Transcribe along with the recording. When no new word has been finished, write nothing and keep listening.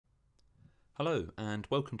Hello and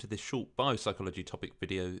welcome to this short biopsychology topic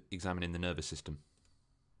video examining the nervous system.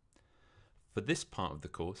 For this part of the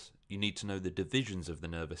course, you need to know the divisions of the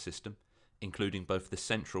nervous system, including both the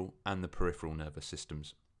central and the peripheral nervous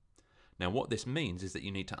systems. Now what this means is that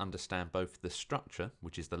you need to understand both the structure,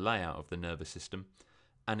 which is the layout of the nervous system,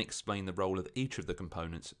 and explain the role of each of the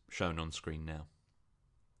components shown on screen now.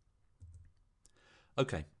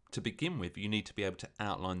 Okay, to begin with, you need to be able to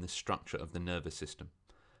outline the structure of the nervous system.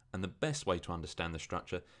 And the best way to understand the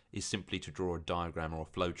structure is simply to draw a diagram or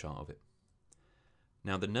a flowchart of it.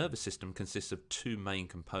 Now the nervous system consists of two main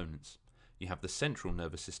components. You have the central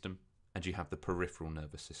nervous system and you have the peripheral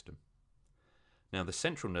nervous system. Now the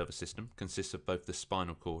central nervous system consists of both the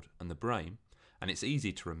spinal cord and the brain, and it's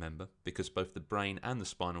easy to remember because both the brain and the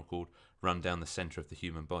spinal cord run down the centre of the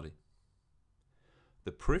human body.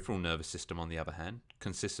 The peripheral nervous system, on the other hand,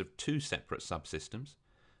 consists of two separate subsystems.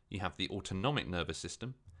 You have the autonomic nervous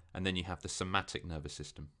system and then you have the somatic nervous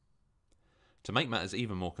system. To make matters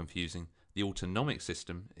even more confusing, the autonomic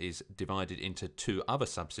system is divided into two other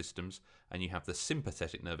subsystems, and you have the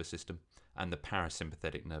sympathetic nervous system and the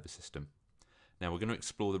parasympathetic nervous system. Now we're going to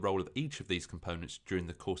explore the role of each of these components during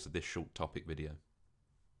the course of this short topic video.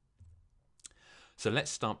 So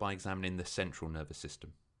let's start by examining the central nervous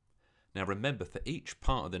system. Now remember, for each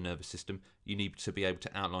part of the nervous system you need to be able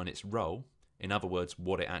to outline its role, in other words,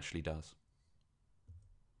 what it actually does.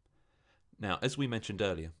 Now, as we mentioned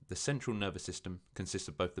earlier, the central nervous system consists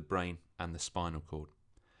of both the brain and the spinal cord.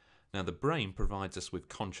 Now, the brain provides us with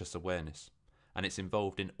conscious awareness, and it's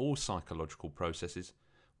involved in all psychological processes,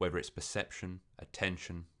 whether it's perception,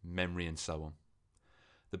 attention, memory, and so on.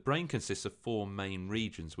 The brain consists of four main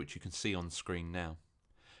regions, which you can see on screen now.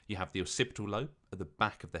 You have the occipital lobe at the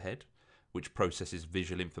back of the head, which processes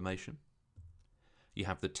visual information. You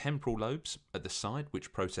have the temporal lobes at the side,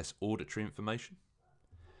 which process auditory information.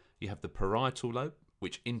 You have the parietal lobe,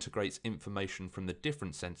 which integrates information from the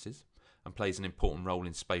different senses and plays an important role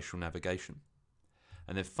in spatial navigation.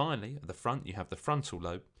 And then finally, at the front, you have the frontal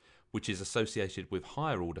lobe, which is associated with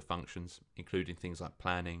higher order functions, including things like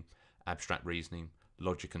planning, abstract reasoning,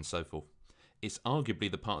 logic, and so forth. It's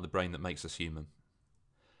arguably the part of the brain that makes us human.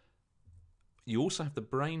 You also have the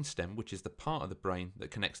brainstem, which is the part of the brain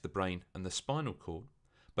that connects the brain and the spinal cord,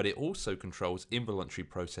 but it also controls involuntary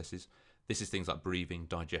processes. This is things like breathing,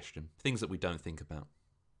 digestion, things that we don't think about.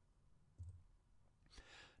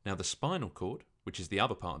 Now the spinal cord, which is the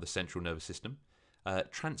other part of the central nervous system,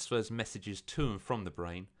 transfers messages to and from the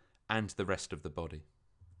brain and the rest of the body.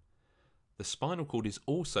 The spinal cord is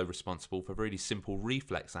also responsible for really simple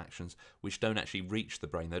reflex actions which don't actually reach the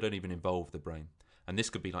brain, they don't even involve the brain. And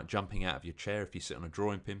this could be like jumping out of your chair if you sit on a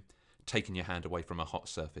drawing pin, taking your hand away from a hot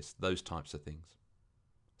surface, those types of things.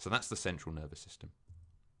 So that's the central nervous system.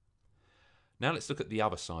 Now let's look at the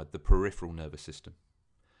other side, the peripheral nervous system.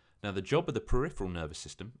 Now the job of the peripheral nervous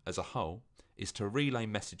system as a whole is to relay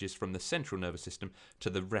messages from the central nervous system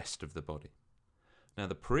to the rest of the body. Now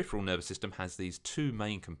the peripheral nervous system has these two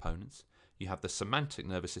main components. You have the somatic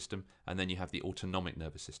nervous system and then you have the autonomic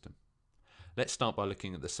nervous system. Let's start by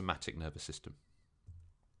looking at the somatic nervous system.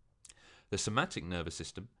 The somatic nervous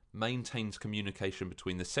system maintains communication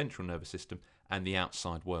between the central nervous system and the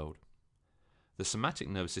outside world. The somatic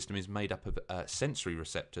nervous system is made up of sensory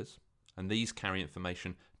receptors, and these carry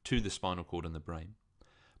information to the spinal cord and the brain.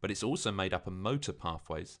 But it's also made up of motor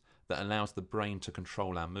pathways that allows the brain to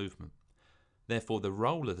control our movement. Therefore, the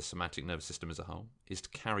role of the somatic nervous system as a whole is to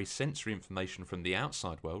carry sensory information from the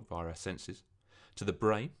outside world via our senses to the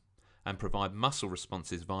brain and provide muscle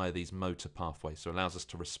responses via these motor pathways, so it allows us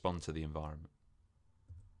to respond to the environment.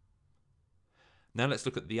 Now let's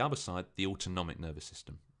look at the other side, the autonomic nervous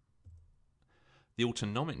system. The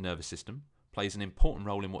autonomic nervous system plays an important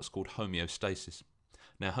role in what's called homeostasis.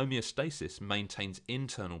 Now homeostasis maintains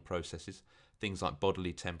internal processes, things like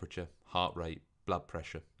bodily temperature, heart rate, blood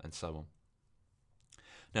pressure, and so on.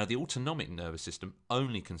 Now the autonomic nervous system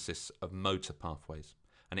only consists of motor pathways,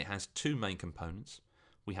 and it has two main components.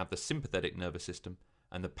 We have the sympathetic nervous system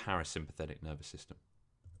and the parasympathetic nervous system.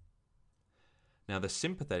 Now the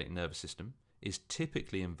sympathetic nervous system is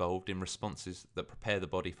typically involved in responses that prepare the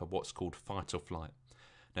body for what's called fight or flight.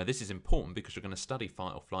 Now this is important because we're going to study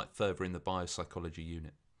fight or flight further in the biopsychology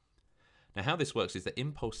unit. Now how this works is that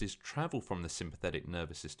impulses travel from the sympathetic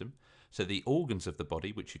nervous system, so the organs of the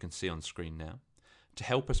body, which you can see on screen now, to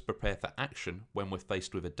help us prepare for action when we're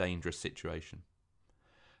faced with a dangerous situation.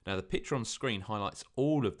 Now the picture on screen highlights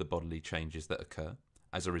all of the bodily changes that occur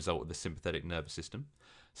as a result of the sympathetic nervous system.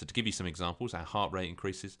 So to give you some examples, our heart rate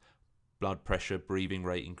increases, blood pressure, breathing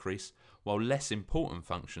rate increase, while less important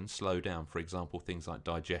functions slow down, for example things like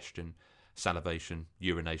digestion, salivation,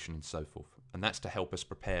 urination and so forth. and that's to help us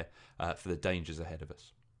prepare for the dangers ahead of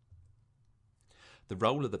us. The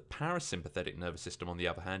role of the parasympathetic nervous system, on the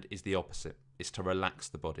other hand, is the opposite. It's to relax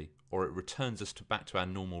the body, or it returns us back to our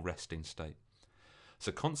normal resting state.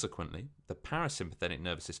 So consequently, the parasympathetic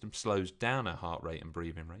nervous system slows down our heart rate and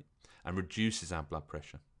breathing rate and reduces our blood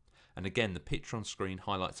pressure. And again, the picture on screen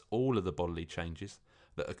highlights all of the bodily changes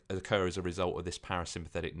that occur as a result of this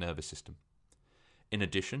parasympathetic nervous system. In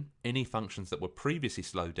addition, any functions that were previously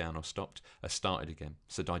slowed down or stopped are started again,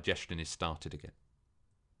 so digestion is started again.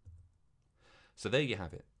 So there you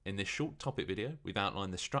have it. In this short topic video, we've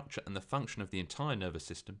outlined the structure and the function of the entire nervous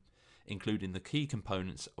system, including the key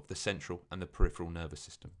components of the central and the peripheral nervous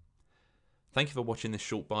system. Thank you for watching this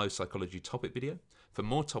short biopsychology topic video. For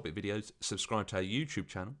more topic videos, subscribe to our YouTube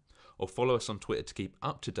channel or follow us on Twitter to keep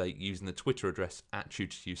up to date using the Twitter address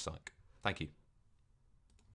 @TutorToYouPsych. Thank you.